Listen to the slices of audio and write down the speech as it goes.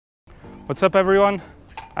What's up everyone?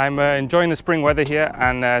 I'm enjoying the spring weather here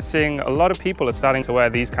and seeing a lot of people are starting to wear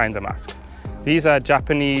these kinds of masks. These are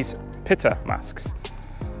Japanese Pitta masks.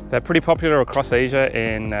 They're pretty popular across Asia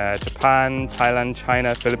in Japan, Thailand,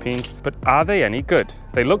 China, Philippines, but are they any good?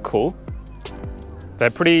 They look cool.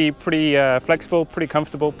 They're pretty flexible, pretty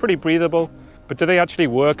comfortable, pretty breathable, but do they actually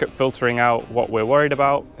work at filtering out what we're worried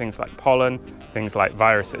about? Things like pollen, things like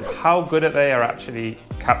viruses. How good are they at actually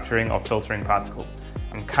capturing or filtering particles?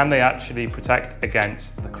 And can they actually protect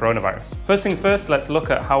against the coronavirus? First things first, let's look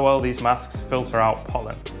at how well these masks filter out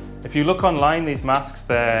pollen. If you look online, these masks,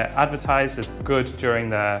 they're advertised as good during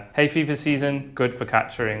the hay fever season, good for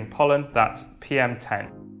capturing pollen. That's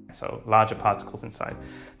PM10, so larger particles inside.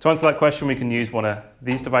 To answer that question, we can use one of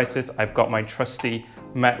these devices. I've got my trusty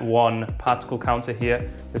MET1 particle counter here.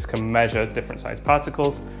 This can measure different sized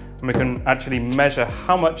particles, and we can actually measure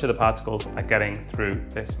how much of the particles are getting through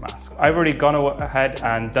this mask. I've already gone ahead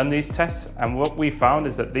and done these tests, and what we found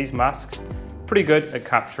is that these masks are pretty good at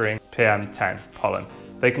capturing PM10 pollen.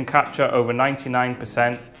 They can capture over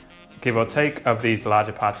 99%, give or take, of these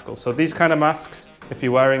larger particles. So these kind of masks, if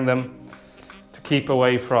you're wearing them to keep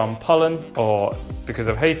away from pollen or because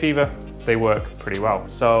of hay fever, they work pretty well.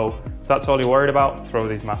 So if that's all you're worried about, throw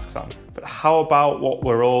these masks on. But how about what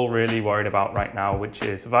we're all really worried about right now, which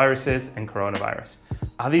is viruses and coronavirus?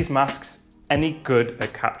 Are these masks any good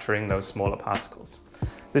at capturing those smaller particles?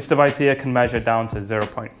 This device here can measure down to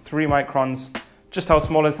 0.3 microns. Just how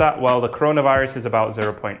small is that? Well, the coronavirus is about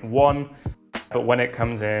 0.1, but when it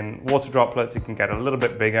comes in water droplets, it can get a little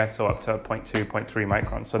bit bigger, so up to 0.2, 0.3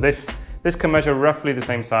 microns. So this can measure roughly the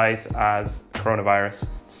same size as coronavirus to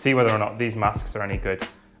see whether or not these masks are any good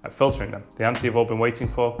at filtering them. The answer you've all been waiting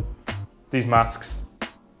for, these masks,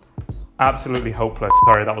 absolutely hopeless.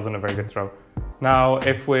 Sorry, that wasn't a very good throw. Now,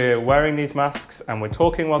 if we're wearing these masks and we're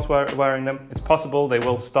talking whilst we're wearing them, it's possible they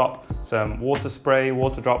will stop some water spray,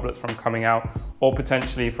 water droplets from coming out, or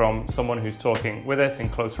potentially from someone who's talking with us in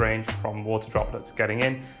close range from water droplets getting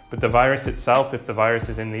in. But the virus itself, if the virus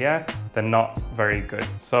is in the air, they're not very good.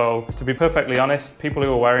 So to be perfectly honest, people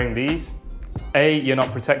who are wearing these, A, you're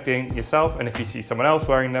not protecting yourself, and if you see someone else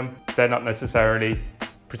wearing them, they're not necessarily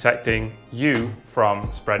protecting you from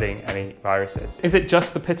spreading any viruses. Is it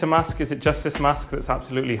just the Pitta mask? Is it just this mask that's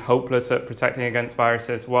absolutely hopeless at protecting against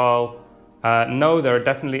viruses? Well, no, there are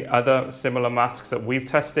definitely other similar masks that we've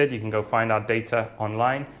tested. You can go find our data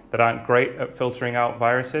online that aren't great at filtering out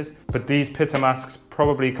viruses, but these Pitta masks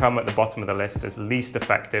probably come at the bottom of the list as least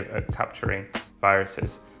effective at capturing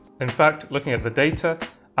viruses. In fact, looking at the data,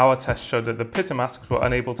 our test showed that the Pitta masks were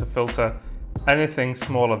unable to filter anything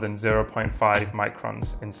smaller than 0.5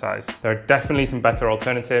 microns in size. There are definitely some better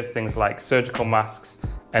alternatives, things like surgical masks,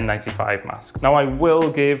 N95 masks. Now, I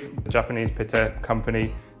will give the Japanese Pitta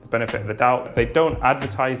company the benefit of the doubt. They don't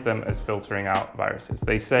advertise them as filtering out viruses.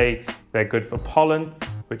 They say they're good for pollen,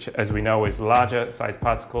 which as we know is larger size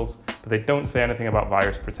particles, but they don't say anything about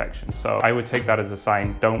virus protection. So I would take that as a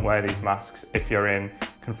sign, don't wear these masks if you're in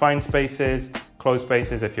confined spaces, closed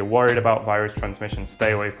spaces. If you're worried about virus transmission,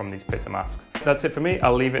 stay away from these Pitta masks. That's it for me,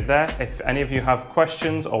 I'll leave it there. If any of you have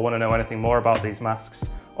questions or want to know anything more about these masks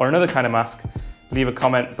or another kind of mask, leave a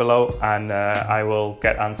comment below and I will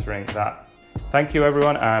get answering that. Thank you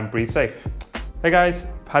everyone and breathe safe. Hey guys,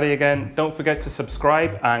 Paddy again. Don't forget to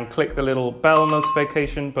subscribe and click the little bell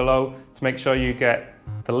notification below to make sure you get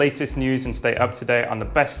the latest news and stay up to date on the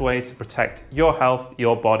best ways to protect your health,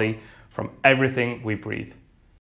 your body from everything we breathe.